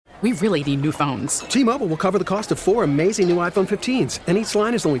We really need new phones. T-Mobile will cover the cost of 4 amazing new iPhone 15s, and each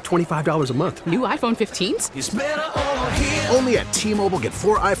line is only $25 a month. New iPhone 15s? It's better over here. Only at T-Mobile, get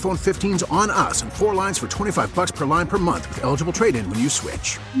 4 iPhone 15s on us and 4 lines for $25 per line per month with eligible trade-in when you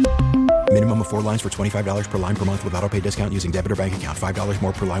switch. Minimum of 4 lines for $25 per line per month with autopay discount using debit or bank account. $5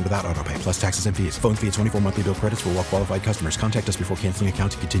 more per line without autopay, plus taxes and fees. Phone fee at 24 monthly bill credits for well-qualified customers. Contact us before canceling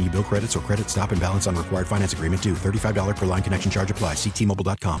account to continue bill credits or credit stop and balance on required finance agreement due. $35 per line connection charge applies. See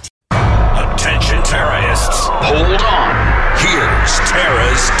T-Mobile.com. Attention terrorists, hold on. Here's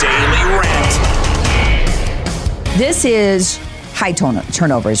Tara's Daily Rant. This is high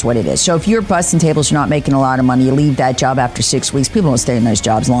turnover is what it is. So if you're busting tables, you're not making a lot of money, you leave that job after 6 weeks. People don't stay in those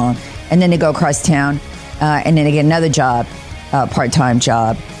jobs long. And then they go across town and then they get another job, part-time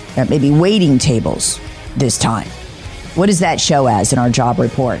job, maybe waiting tables this time. What does that show as in our job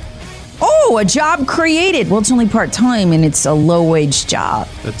report? Oh, a job created. Well, it's only part-time and it's a low-wage job.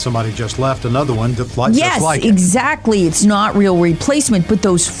 That somebody just left another one just like Yes, exactly. It's not real replacement, but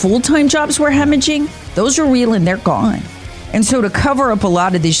those full-time jobs we're hemorrhaging, those are real and they're gone. And so to cover up a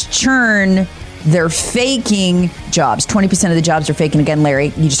lot of this churn, they're faking jobs. 20% of the jobs are faking. Again,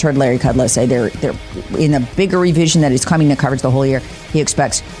 Larry, you just heard Larry Kudlow say they're in a bigger revision that is coming that covers the whole year. He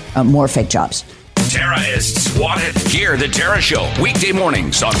expects more fake jobs. Terrorists wanted. Hear the Tara Show weekday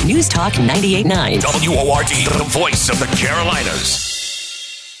mornings on News Talk 98.9 WORD, the voice of the Carolinas.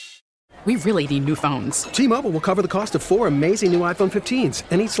 We really need new phones. T-Mobile will cover the cost of 4 amazing new iPhone 15s,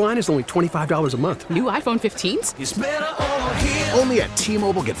 and each line is only $25 a month. New iPhone 15s? It's better over here. Only at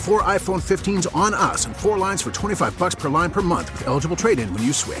T-Mobile, get 4 iPhone 15s on us and 4 lines for $25 per line per month with eligible trade-in when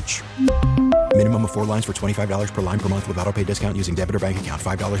you switch. Minimum of 4 lines for $25 per line per month with autopay discount using debit or bank account.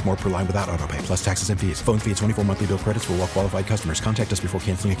 $5 more per line without autopay, plus taxes and fees. Phone fee at 24 monthly bill credits for well-qualified customers. Contact us before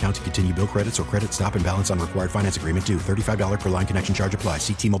canceling account to continue bill credits or credit stop and balance on required finance agreement due. $35 per line connection charge applies.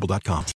 See T-Mobile.com.